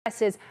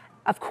addresses,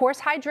 of course,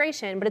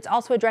 hydration, but it's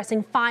also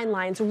addressing fine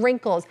lines,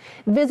 wrinkles,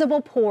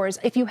 visible pores.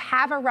 If you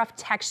have a rough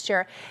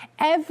texture,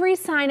 every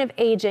sign of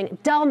aging,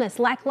 dullness,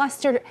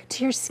 lackluster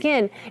to your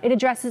skin, it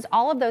addresses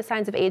all of those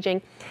signs of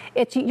aging.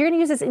 You're going to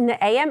use this in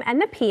the AM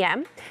and the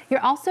PM.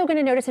 You're also going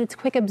to notice that it's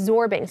quick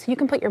absorbing. So you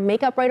can put your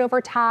makeup right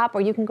over top, or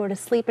you can go to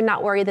sleep and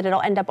not worry that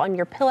it'll end up on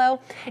your pillow.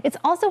 It's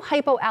also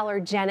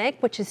hypoallergenic,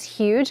 which is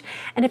huge.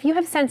 And if you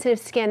have sensitive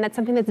skin, that's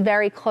something that's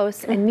very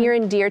close and near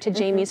and dear to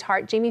Jamie's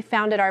heart. Jamie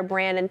founded our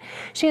brand, and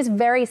she has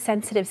very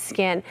sensitive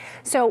skin.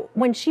 So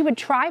when she would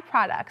try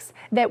products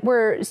that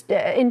were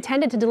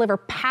intended to deliver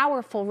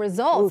powerful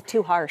results,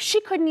 too harsh,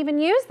 she couldn't even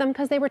use them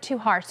because they were too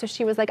harsh. So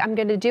she was like, I'm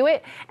going to do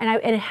it, and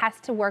it has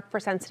to work for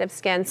sensitive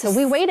skin. So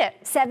we waited.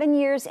 7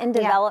 years in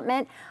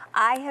development.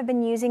 I have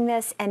been using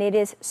this, and it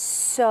is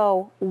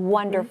so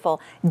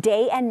wonderful.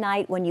 Day and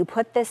night, when you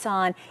put this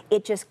on,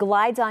 it just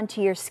glides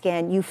onto your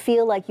skin. You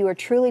feel like you are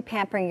truly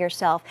pampering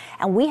yourself.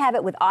 And we have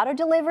it with auto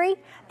delivery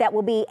that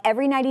will be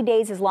every 90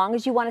 days as long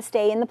as you want to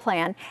stay in the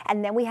plan.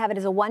 And then we have it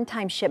as a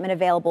one-time shipment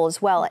available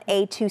as well at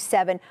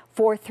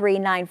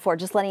A274394.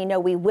 Just letting you know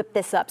we whip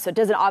this up so it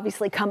doesn't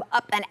obviously come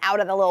up and out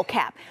of the little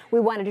cap. We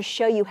wanted to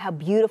show you how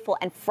beautiful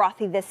and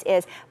frothy this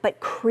is, but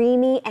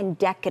creamy and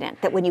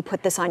decadent that when you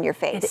put this on your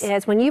face. It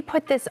is. When you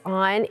put this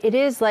on, it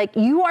is like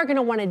you are going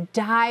to want to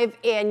dive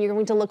in. You're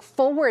going to look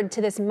forward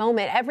to this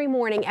moment every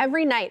morning,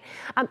 every night.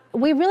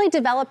 We really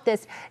developed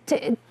this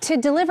to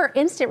deliver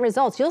instant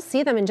results. You'll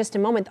see them in just a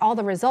moment, all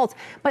the results.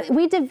 But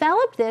we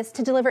developed this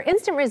to deliver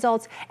instant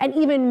results and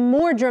even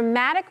more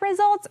dramatic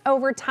results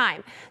over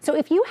time. So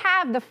if you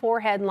have the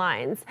forehead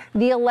lines,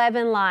 the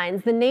 11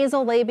 lines, the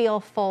nasal labial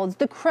folds,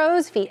 the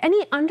crow's feet,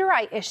 any under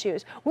eye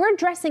issues, we're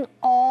addressing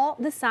all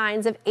the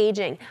signs of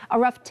aging, a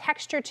rough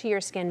texture to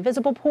your skin,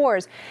 visible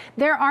pores.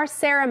 There are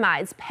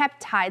ceramides,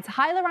 peptides,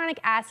 hyaluronic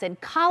acid,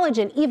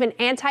 collagen, even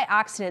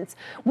antioxidants.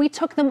 We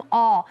took them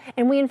all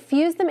and we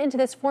infused them into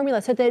this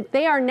formula so that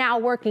they are now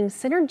working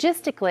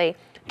synergistically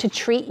to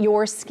treat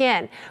your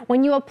skin.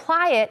 When you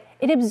apply it,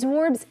 it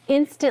absorbs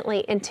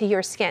instantly into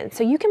your skin.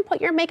 So you can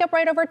put your makeup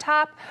right over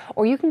top,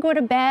 or you can go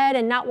to bed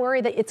and not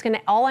worry that it's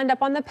gonna all end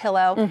up on the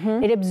pillow.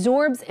 It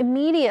absorbs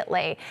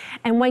immediately.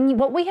 And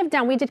what we have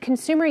done, we did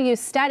consumer use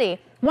study.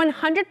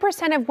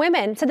 100% of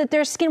women said that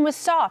their skin was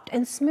soft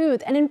and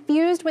smooth and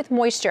infused with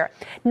moisture.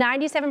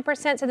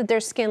 97% said that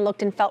their skin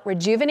looked and felt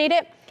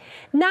rejuvenated.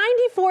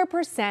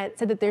 94%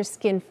 said that their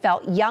skin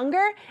felt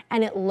younger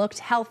and it looked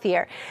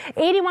healthier.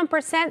 81%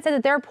 said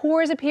that their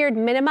pores appeared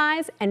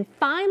minimized and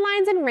fine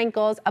lines and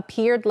wrinkles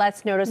appeared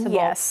less noticeable.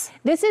 Yes.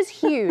 This is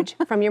huge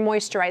from your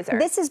moisturizer.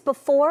 This is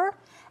before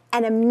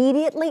and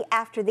immediately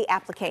after the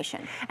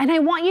application. And I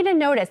want you to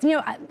notice,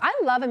 I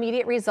love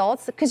immediate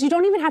results because you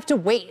don't even have to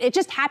wait. It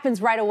just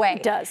happens right away.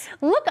 It does.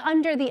 Look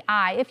under the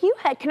eye. If you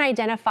can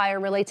identify or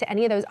relate to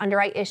any of those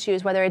under eye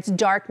issues, whether it's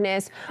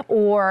darkness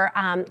or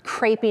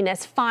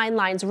crepiness, fine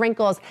lines,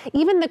 wrinkles,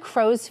 even the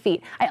crow's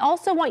feet, I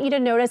also want you to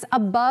notice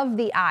above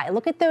the eye.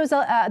 Look at those,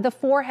 the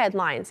forehead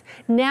lines.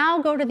 Now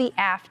go to the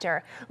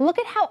after. Look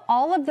at how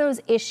all of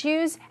those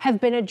issues have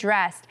been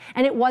addressed.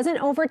 And it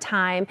wasn't over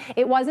time.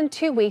 It wasn't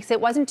 2 weeks.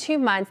 It wasn't 2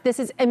 months. This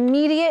is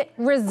immediate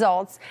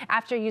results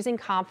after using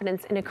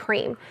confidence in a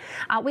cream.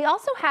 We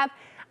also have,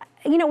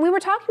 we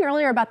were talking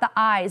earlier about the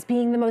eyes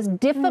being the most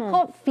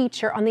difficult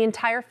feature on the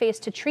entire face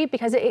to treat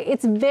because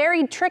it's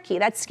very tricky.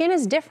 That skin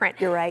is different.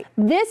 You're right.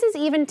 This is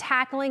even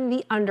tackling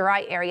the under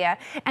eye area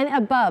and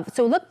above.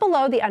 So look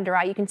below the under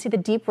eye. You can see the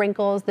deep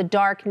wrinkles, the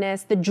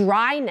darkness, the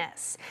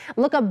dryness.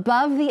 Look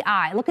above the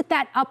eye. Look at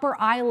that upper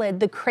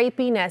eyelid, the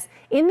crepiness.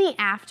 In the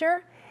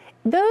after,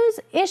 those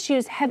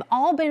issues have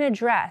all been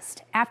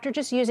addressed after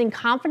just using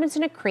confidence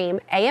in a cream,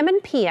 AM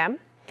and PM,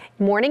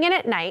 morning and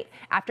at night,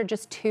 after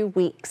just 2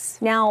 weeks.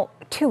 Now,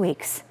 2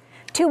 weeks.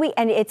 2 weeks,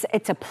 and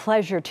it's a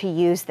pleasure to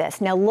use this.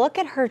 Now look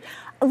at her,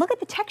 look at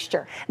the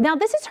texture. Now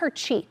this is her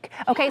cheek.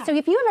 Okay, so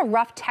if you have a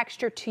rough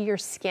texture to your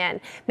skin,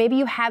 maybe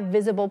you have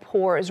visible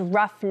pores,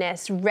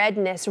 roughness,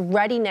 redness,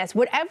 ruddiness,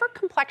 whatever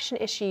complexion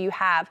issue you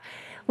have,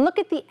 look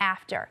at the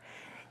after.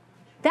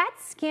 That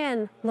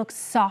skin looks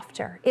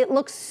softer, it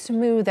looks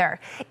smoother,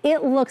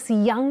 it looks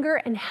younger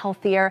and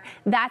healthier.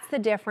 That's the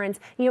difference.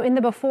 In the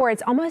before,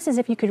 it's almost as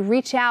if you could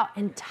reach out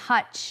and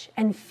touch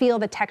and feel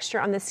the texture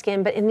on the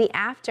skin, but in the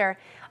after,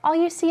 all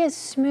you see is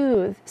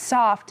smooth,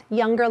 soft,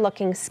 younger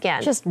looking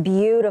skin. Just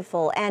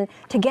beautiful. And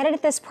to get it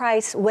at this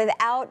price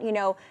without,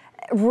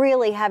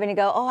 really having to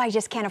go, oh, I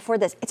just can't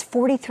afford this. It's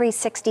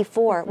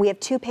 $43.64. We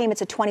have 2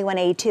 payments of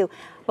 $21.82.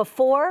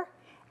 Before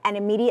and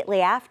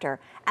immediately after.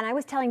 And I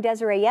was telling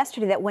Desiree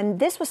yesterday that when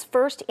this was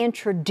first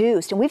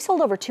introduced, and we've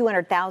sold over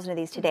 200,000 of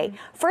these today,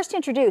 first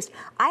introduced,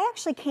 I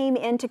actually came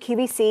into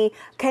QVC,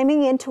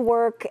 coming into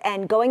work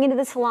and going into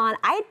the salon.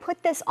 I had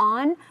put this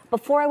on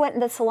before I went in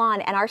the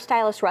salon, and our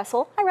stylist,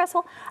 Russell, hi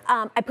Russell,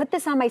 I put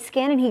this on my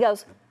skin and he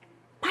goes,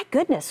 my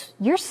goodness,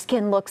 your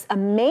skin looks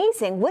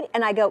amazing.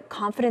 And I go,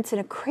 confidence in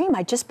a cream,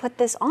 I just put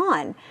this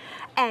on.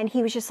 And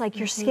he was just like,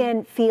 your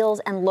skin feels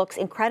and looks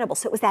incredible.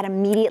 So it was that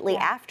immediately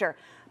after.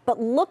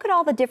 but look at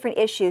all the different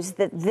issues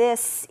that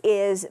this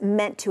is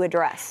meant to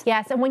address.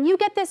 Yes, and when you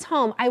get this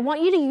home, I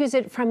want you to use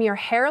it from your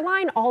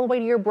hairline all the way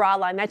to your bra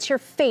line. That's your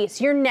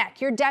face, your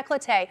neck, your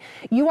décolleté.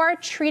 You are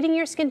treating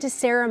your skin to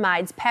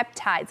ceramides,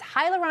 peptides,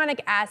 hyaluronic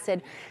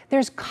acid.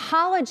 There's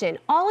collagen,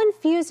 all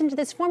infused into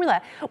this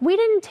formula. We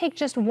didn't take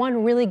just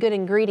one really good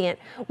ingredient.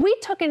 We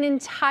took an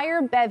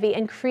entire bevy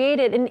and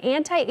created an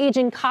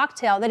anti-aging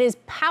cocktail that is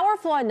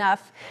powerful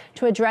enough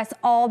to address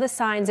all the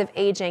signs of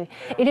aging.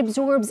 It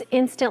absorbs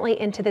instantly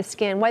into the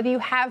skin, whether you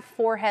have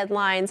forehead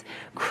lines,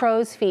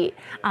 crow's feet,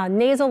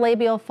 nasal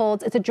labial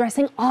folds. It's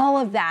addressing all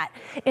of that.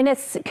 In a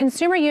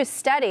consumer use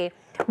study,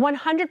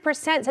 100%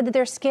 said that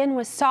their skin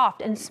was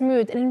soft and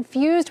smooth and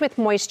infused with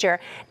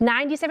moisture.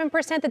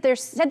 97% that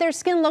said their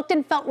skin looked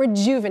and felt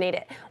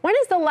rejuvenated. When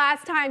is the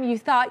last time you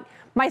thought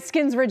my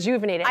skin's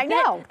rejuvenated? I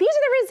know. These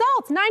are the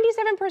results,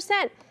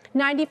 97%.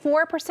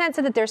 94%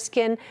 said that their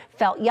skin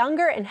felt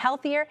younger and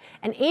healthier,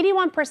 and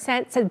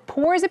 81% said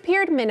pores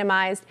appeared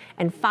minimized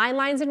and fine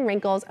lines and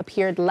wrinkles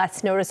appeared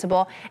less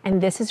noticeable.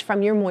 And this is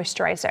from your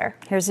moisturizer.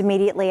 Here's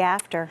immediately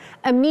after.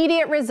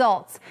 Immediate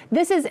results.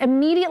 This is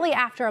immediately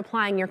after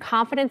applying your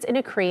confidence in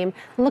a cream.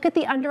 Look at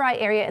the under eye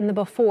area in the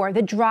before,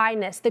 the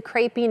dryness, the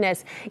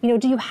crepiness.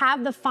 Do you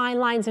have the fine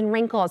lines and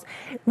wrinkles?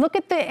 Look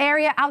at the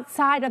area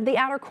outside of the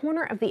outer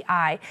corner of the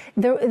eye,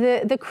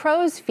 the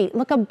crow's feet.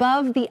 Look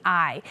above the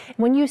eye.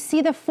 When you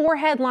see the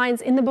forehead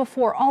lines in the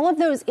before, all of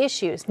those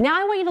issues.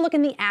 Now I want you to look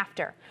in the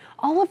after.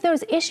 All of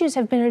those issues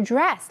have been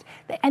addressed.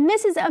 And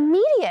this is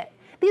immediate.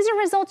 These are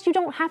results you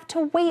don't have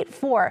to wait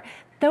for.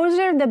 Those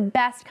are the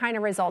best kind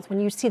of results when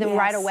you see them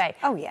right away.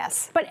 Oh,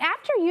 yes. But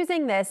after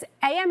using this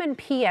AM and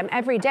PM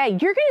every day,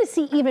 you're going to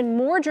see even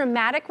more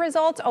dramatic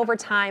results over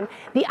time.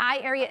 The eye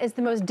area is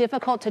the most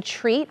difficult to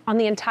treat on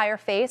the entire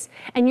face,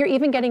 and you're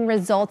even getting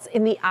results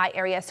in the eye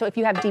area. So if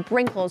you have deep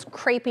wrinkles,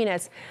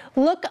 crepiness,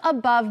 look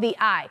above the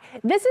eye.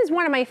 This is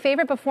one of my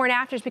favorite before and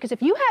afters because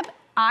if you have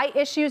eye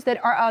issues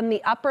that are on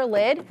the upper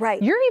lid,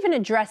 you're even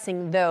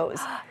addressing those.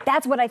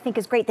 That's what I think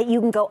is great, that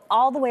you can go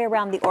all the way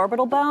around the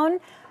orbital bone.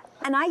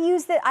 And I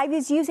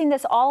was using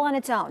this all on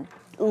its own,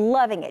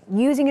 loving it,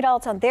 using it all on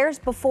its own. There's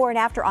before and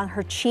after on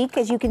her cheek,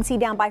 as you can see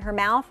down by her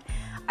mouth.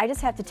 I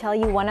just have to tell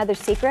you one other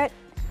secret.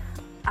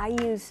 I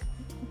use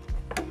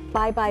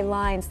Bye Bye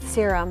Lines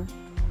serum,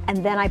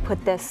 and then I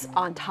put this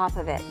on top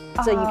of it.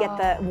 So you get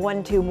the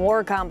 1-2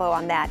 more combo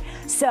on that.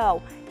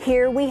 So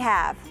here we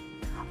have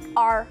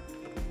our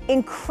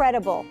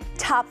incredible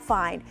top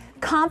find,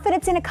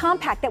 Confidence in a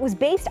Compact, that was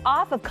based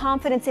off of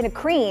Confidence in a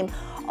Cream.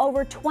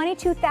 Over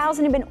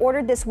 22,000 have been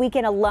ordered this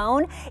weekend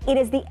alone. It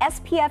is the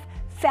SPF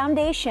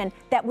foundation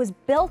that was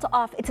built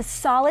off. It's a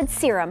solid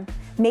serum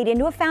made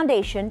into a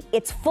foundation.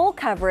 It's full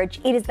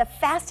coverage. It is the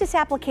fastest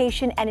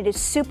application, and it is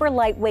super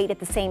lightweight at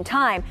the same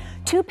time.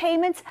 2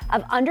 payments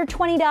of under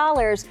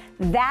 $20.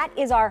 That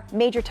is our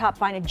major top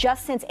find. And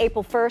just since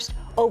April 1st,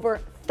 over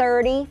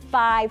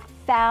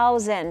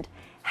 35,000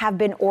 have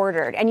been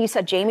ordered. And you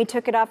saw Jamie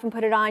took it off and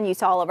put it on. You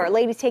saw all of our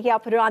ladies take it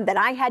out, put it on. Then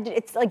I had to,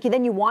 it's like,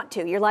 then you want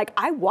to. You're like,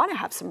 I want to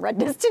have some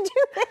redness to do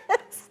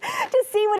this, to see what